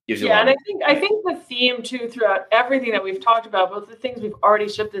gives you and I think the theme too throughout everything that we've talked about, both the things we've already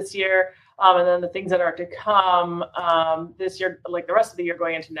shipped this year, and then the things that are to come this year, like the rest of the year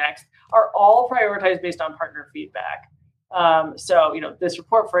going into next, are all prioritized based on partner feedback. So, this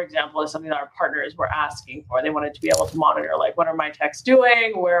report, for example, is something that our partners were asking for. They wanted to be able to monitor, like, what are my techs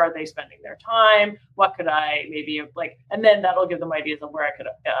doing? Where are they spending their time? What could I maybe and then that'll give them ideas of where I could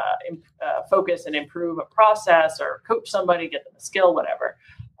focus and improve a process or coach somebody, get them a skill, whatever.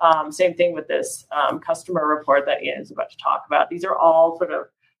 Same thing with this customer report that Ian is about to talk about. These are all sort of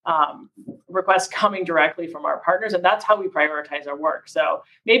requests coming directly from our partners, and that's how we prioritize our work. So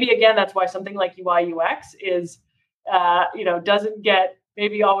maybe, again, that's why something like UI UX is doesn't get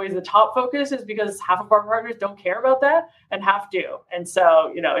maybe always the top focus, is because half of our partners don't care about that and half do. And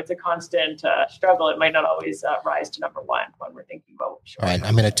so, it's a constant struggle. It might not always rise to number one when we're thinking about. All right,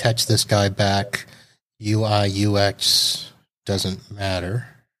 I'm going to text this guy back. UI UX doesn't matter.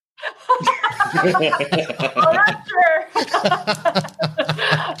 Oh, that's true.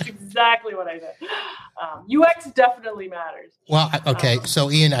 Exactly what I said. UX definitely matters. Well, okay. So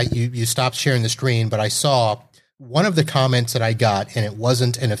Ian, you stopped sharing the screen, but I saw one of the comments that I got, and it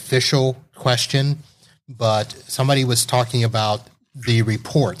wasn't an official question, but somebody was talking about the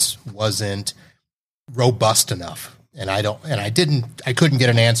reports wasn't robust enough. And I couldn't get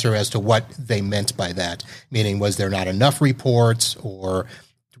an answer as to what they meant by that. Meaning, was there not enough reports, or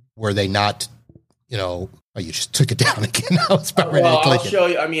were they not, oh, you just took it down again. I was about ready to click I'll show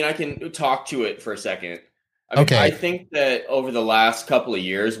you. I mean, I can talk to it for a second. I think that over the last couple of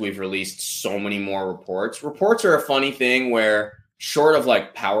years, we've released so many more reports. Reports are a funny thing where, short of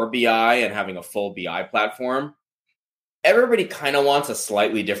like Power BI and having a full BI platform, everybody kind of wants a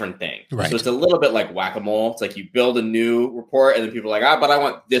slightly different thing. Right. So it's a little bit like whack-a-mole. It's like you build a new report and then people are like, but I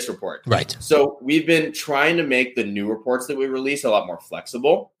want this report. Right. So we've been trying to make the new reports that we release a lot more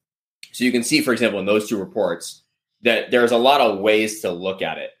flexible. So you can see, for example, in those two reports that there's a lot of ways to look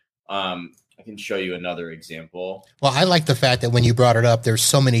at it. I can show you another example. Well, I like the fact that when you brought it up, there's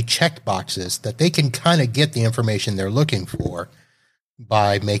so many check boxes that they can kind of get the information they're looking for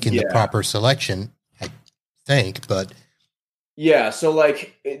by making the proper selection, I think. But yeah, so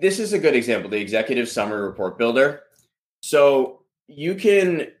like this is a good example, the executive summary report builder. So you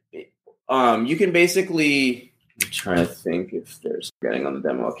can basically, I'm trying to think if there's getting on the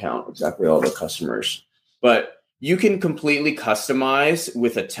demo account exactly all the customers, but you can completely customize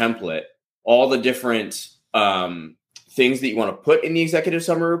with a template all the different things that you want to put in the executive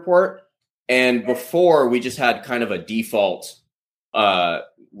summary report. And before, we just had kind of a default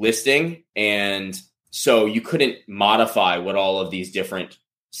listing. And so you couldn't modify what all of these different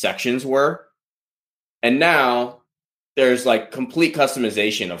sections were. And now there's like complete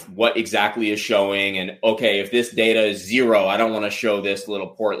customization of what exactly is showing. And okay, if this data is 0, I don't want to show this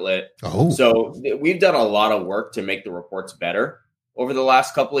little portlet. Oh. So we've done a lot of work to make the reports better over the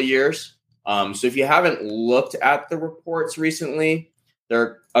last couple of years. So if you haven't looked at the reports recently, there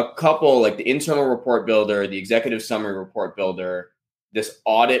are a couple, like the internal report builder, the executive summary report builder, this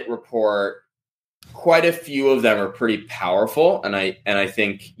audit report. Quite a few of them are pretty powerful, and I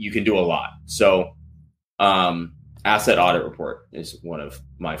think you can do a lot. So asset audit report is one of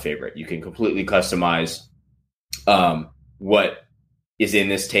my favorite. You can completely customize what is in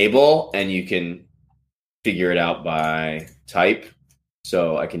this table, and you can figure it out by type.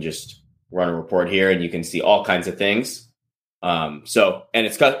 So I can just run a report here and you can see all kinds of things. And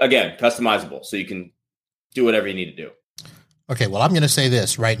it's, again, customizable. So you can do whatever you need to do. Okay, well, I'm going to say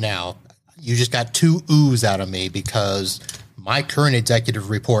this right now. You just got 2 oohs out of me because my current executive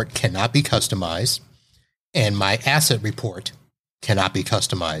report cannot be customized and my asset report cannot be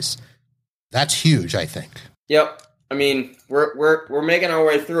customized. That's huge, I think. Yep. I mean, we're making our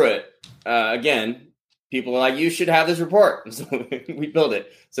way through it. Again, people are like, you should have this report. So we build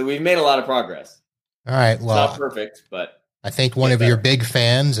it. So we've made a lot of progress. All right. Well, it's not perfect, but I think one of your big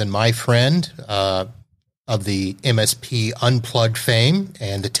fans and my friend of the MSP Unplugged fame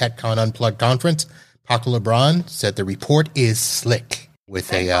and the TechCon Unplugged conference, Paco LeBron, said the report is slick with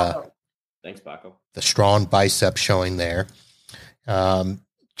thanks, Paco. The strong bicep showing there.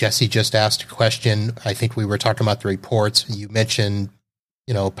 Jesse just asked a question. I think we were talking about the reports. You mentioned,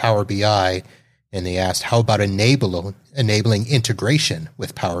 Power BI, and they asked, how about enabling integration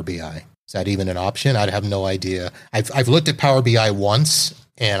with Power BI? Is that even an option? I'd have no idea. I've looked at Power BI once,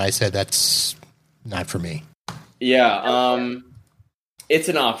 and I said that's not for me. Yeah, it's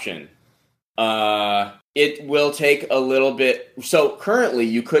an option. It will take a little bit. So currently,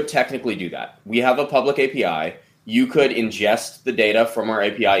 you could technically do that. We have a public API. You could ingest the data from our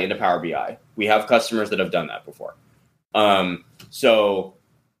API into Power BI. We have customers that have done that before. So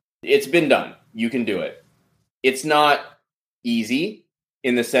it's been done. You can do it. It's not easy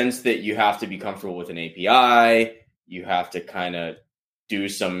in the sense that you have to be comfortable with an API. You have to kind of do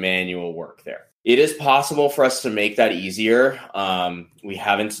some manual work there. It is possible for us to make that easier. We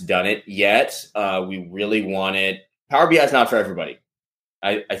haven't done it yet. We really want it. Power BI is not for everybody.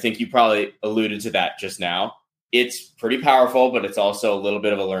 I think you probably alluded to that just now. It's pretty powerful, but it's also a little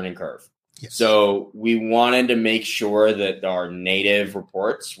bit of a learning curve. Yes. So we wanted to make sure that our native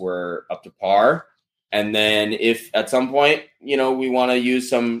reports were up to par. And then if at some point, we want to use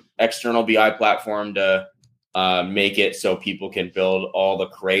some external BI platform to make it so people can build all the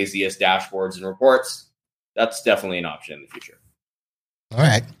craziest dashboards and reports, that's definitely an option in the future. All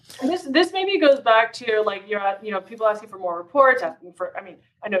right. And this maybe goes back to like people asking for more reports, asking for. I mean,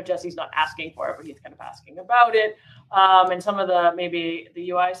 I know Jesse's not asking for it, but he's kind of asking about it, and some of maybe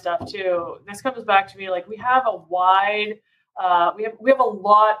the UI stuff too. This comes back to me like we have a wide. We have a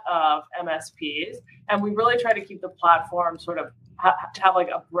lot of MSPs, and we really try to keep the platform sort of to have like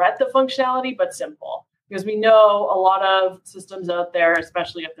a breadth of functionality, but simple. Because we know a lot of systems out there,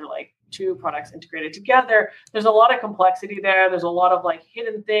 especially if they're like 2 products integrated together, there's a lot of complexity there. There's a lot of like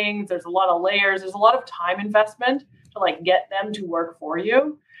hidden things. There's a lot of layers. There's a lot of time investment to like get them to work for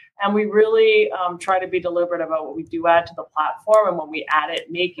you. And we really try to be deliberate about what we do add to the platform. And when we add it,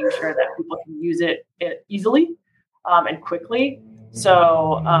 making sure that people can use it easily and quickly.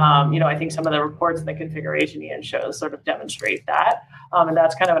 So, I think some of the reports, the configuration Ian shows sort of demonstrate that. And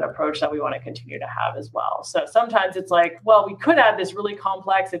that's kind of an approach that we want to continue to have as well. So sometimes it's like, well, we could add this really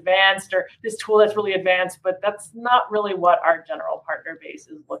complex, advanced, or this tool that's really advanced, but that's not really what our general partner base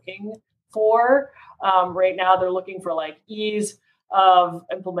is looking for. Right now, they're looking for like ease of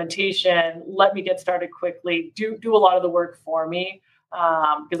implementation. Let me get started quickly. Do a lot of the work for me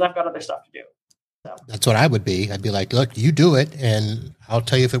because I've got other stuff to do. So. That's what I would be. I'd be like, look, you do it, and I'll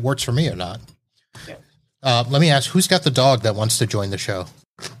tell you if it works for me or not. Yeah. Let me ask, who's got the dog that wants to join the show?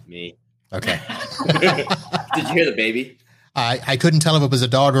 Me. Okay. Did you hear the baby? I couldn't tell if it was a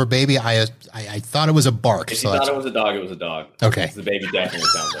dog or a baby. I thought it was a bark. If you thought it was a dog, it was a dog. Okay. The baby definitely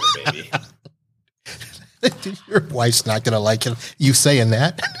sounds like a baby. Your wife's not going to like you saying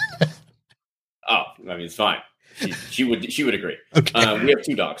that. Oh, I mean, it's fine. She would agree. Okay. We have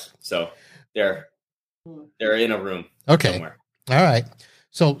 2 dogs, so they're in a room. Okay. Somewhere. All right.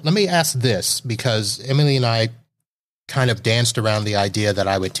 So let me ask this, because Emily and I kind of danced around the idea that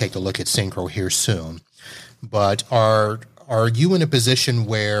I would take a look at Syncro here soon. But are you in a position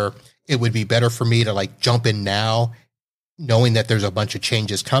where it would be better for me to like jump in now, knowing that there's a bunch of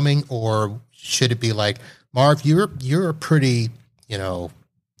changes coming, or should it be like, Marv, you're a pretty,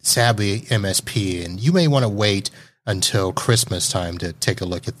 savvy MSP, and you may want to wait until Christmas time to take a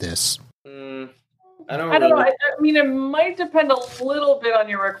look at this? I don't know. I mean, it might depend a little bit on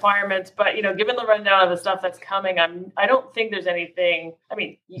your requirements, but given the rundown of the stuff that's coming, I don't think there's anything. I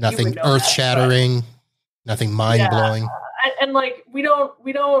mean, nothing earth-shattering, nothing mind-blowing, and like we don't.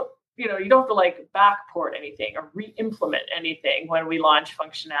 You don't have to like backport anything or re-implement anything when we launch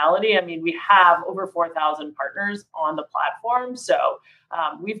functionality. I mean, we have over 4,000 partners on the platform, so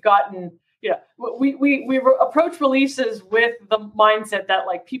we've gotten. We approach releases with the mindset that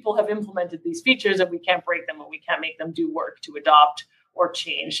like people have implemented these features and we can't break them and we can't make them do work to adopt or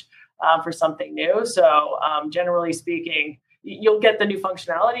change for something new. So generally speaking, you'll get the new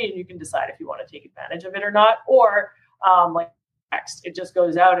functionality and you can decide if you want to take advantage of it or not. Or like text, it just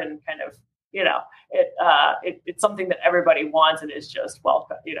goes out and kind of it's something that everybody wants and is just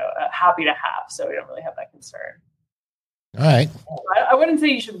happy to have. So we don't really have that concern. All right. I wouldn't say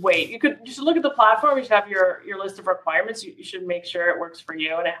you should wait. You should look at the platform. You should have your list of requirements. You should make sure it works for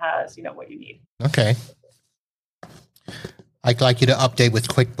you and it has, what you need. Okay. I'd like you to update with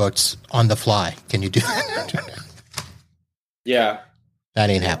QuickBooks on the fly. Can you do that? Yeah. That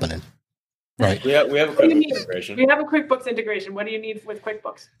ain't happening. Right. We have a QuickBooks integration. We have a QuickBooks integration. What do you need with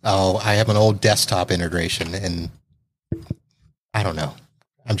QuickBooks? Oh, I have an old desktop integration, and I don't know.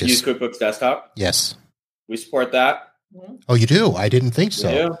 I'm just use QuickBooks Desktop. Yes. We support that. Oh, you do? I didn't think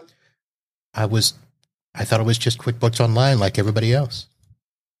so. Yeah. I thought it was just QuickBooks Online like everybody else.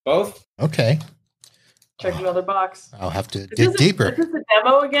 Both. Okay. Check another box. I'll have to dig deeper. Is this a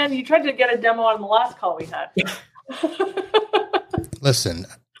demo again? You tried to get a demo on the last call we had. Listen,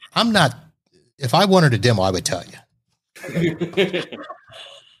 if I wanted a demo, I would tell you.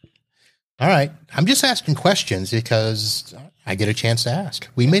 All right. I'm just asking questions because I get a chance to ask.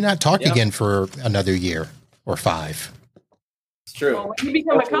 We may not talk again for another year or 5. It's true. Well, when you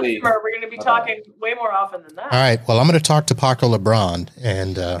become a customer, we're going to be talking way more often than that. All right. Well, I'm going to talk to Paco LeBron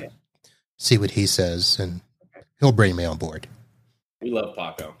and see what he says, and he'll bring me on board. We love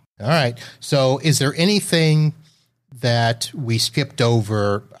Paco. All right. So is there anything that we skipped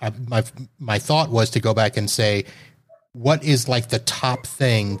over? My thought was to go back and say, what is like the top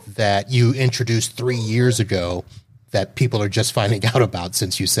thing that you introduced 3 years ago that people are just finding out about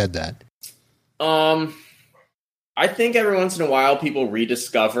since you said that? I think every once in a while people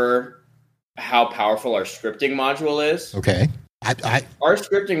rediscover how powerful our scripting module is. Okay. Our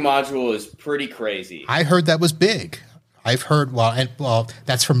scripting module is pretty crazy. I heard that was big. I've heard,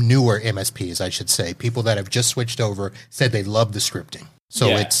 that's from newer MSPs, I should say. People that have just switched over said they love the scripting. So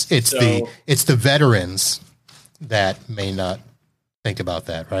it's the veterans that may not think about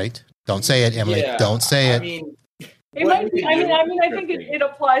that, right? Don't say it, Emily. Yeah, Don't say it. I think it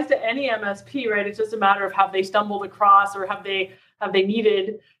applies to any MSP, right? It's just a matter of have they stumbled across or have they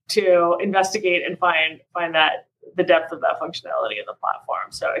needed to investigate and find that the depth of that functionality in the platform.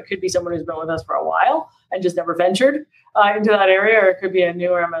 So it could be someone who's been with us for a while and just never ventured into that area, or it could be a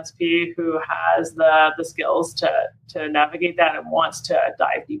newer MSP who has the skills to navigate that and wants to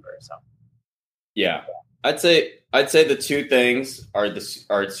dive deeper. So, yeah, I'd say the two things are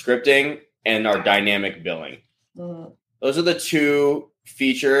scripting and our dynamic billing. Mm-hmm. Those are the two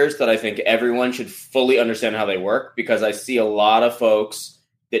features that I think everyone should fully understand how they work, because I see a lot of folks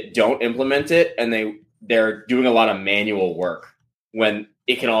that don't implement it and they're doing a lot of manual work when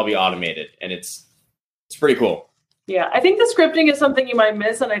it can all be automated, and it's pretty cool. Yeah, I think the scripting is something you might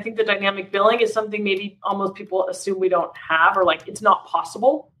miss, and I think the dynamic billing is something maybe almost people assume we don't have, or like it's not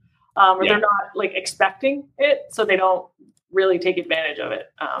possible, they're not like expecting it, so they don't really take advantage of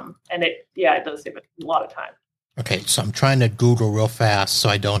it. And it does save a lot of time. Okay, so I'm trying to Google real fast so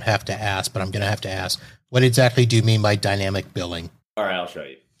I don't have to ask, but I'm going to have to ask. What exactly do you mean by dynamic billing? All right, I'll show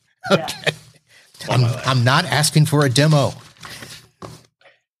you. Okay. I'm not asking for a demo.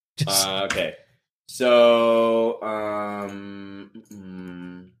 Okay. So,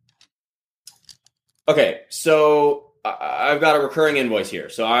 okay. So I've got a recurring invoice here.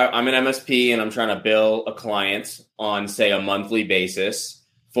 So I'm an MSP and I'm trying to bill a client on, say, a monthly basis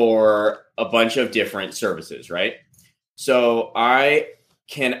for a bunch of different services, right? So I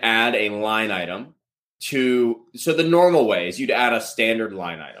can add a line item so the normal way is you'd add a standard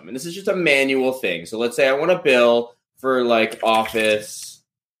line item. And this is just a manual thing. So let's say I want to bill for like Office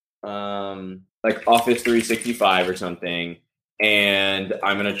 365 or something. And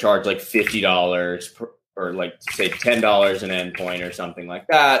I'm going to charge like $50 or like say $10 an endpoint or something like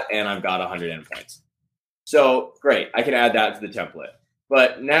that. And I've got 100 endpoints. So great. I can add that to the template.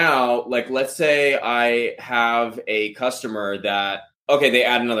 But now, like, let's say I have a customer that, they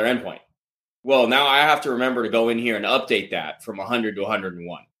add another endpoint. Well, now I have to remember to go in here and update that from 100 to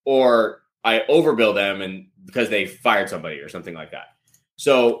 101. Or I overbill them and because they fired somebody or something like that.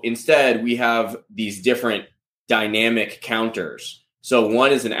 So instead, we have these different dynamic counters. So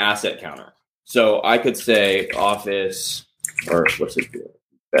one is an asset counter. So I could say Office, or what's a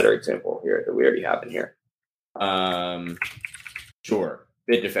better example here that we already have in here? Sure,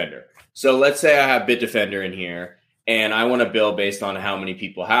 Bitdefender. So let's say I have Bitdefender in here and I want to bill based on how many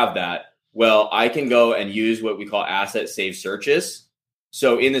people have that. Well, I can go and use what we call asset save searches.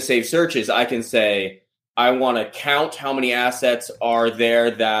 So in the save searches, I can say, I want to count how many assets are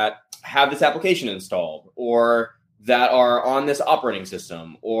there that have this application installed or that are on this operating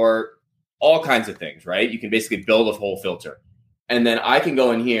system or all kinds of things, right? You can basically build a whole filter. And then I can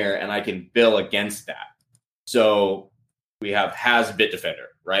go in here and I can bill against that. So we have has Bitdefender,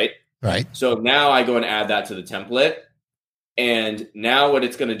 right? Right. So now I go and add that to the template. And now what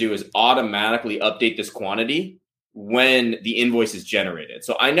it's going to do is automatically update this quantity when the invoice is generated.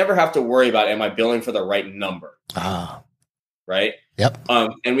 So I never have to worry about, am I billing for the right number? Right? Yep.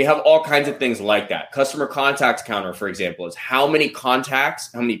 And we have all kinds of things like that. Customer contacts counter, for example, is how many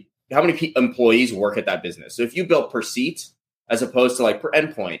contacts, how many employees work at that business. So if you bill per seat as opposed to like per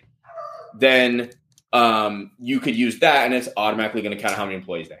endpoint, then you could use that, and it's automatically going to count how many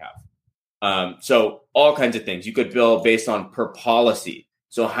employees they have. So all kinds of things. You could bill based on per policy.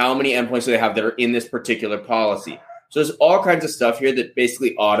 So how many endpoints do they have that are in this particular policy? So there's all kinds of stuff here that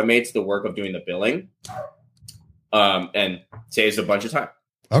basically automates the work of doing the billing, and saves a bunch of time.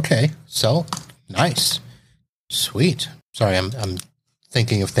 Okay. So nice. Sweet. Sorry, I'm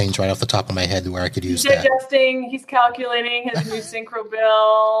thinking of things right off the top of my head where I could use that. He's calculating his new Syncro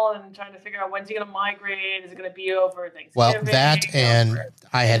bill and trying to figure out when's he going to migrate. Is it going to be over Thanksgiving? Well, that, and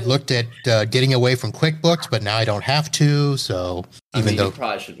I had looked at getting away from QuickBooks, but now I don't have to. So even though you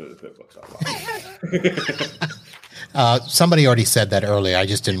probably should move to QuickBooks. Somebody already said that earlier. I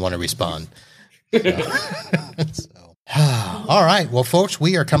just didn't want to respond. All right. Well, folks,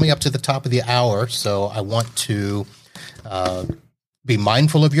 we are coming up to the top of the hour, so I want to be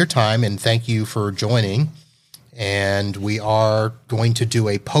mindful of your time and thank you for joining. And we are going to do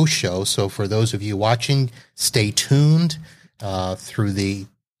a post show. So for those of you watching, stay tuned through the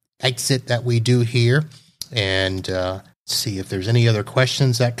exit that we do here, and see if there's any other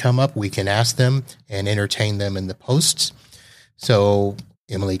questions that come up. We can ask them and entertain them in the posts. So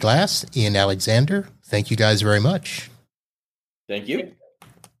Emily Glass, Ian Alexander, thank you guys very much. Thank you.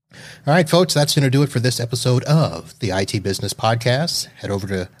 All right, folks, that's going to do it for this episode of the IT Business Podcast. Head over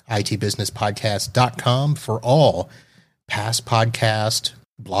to itbusinesspodcast.com for all past podcast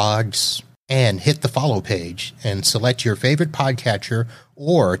blogs, and hit the follow page and select your favorite podcatcher,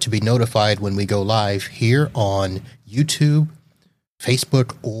 or to be notified when we go live here on YouTube,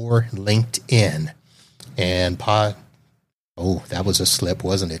 Facebook, or LinkedIn. And that was a slip,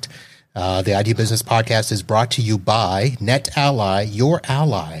 wasn't it? The IT Business Podcast is brought to you by NetAlly, your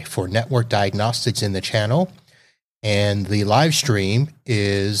ally for network diagnostics in the channel. And the live stream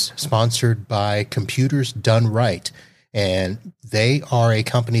is sponsored by Computers Done Right. And they are a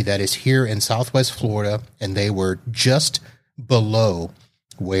company that is here in Southwest Florida, and they were just below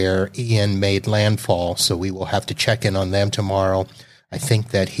where Ian made landfall. So we will have to check in on them tomorrow. I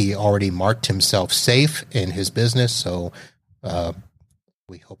think that he already marked himself safe in his business. So,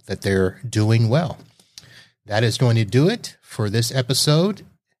 we hope that they're doing well. That is going to do it for this episode.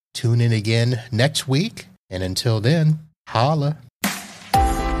 Tune in again next week. And until then, holla.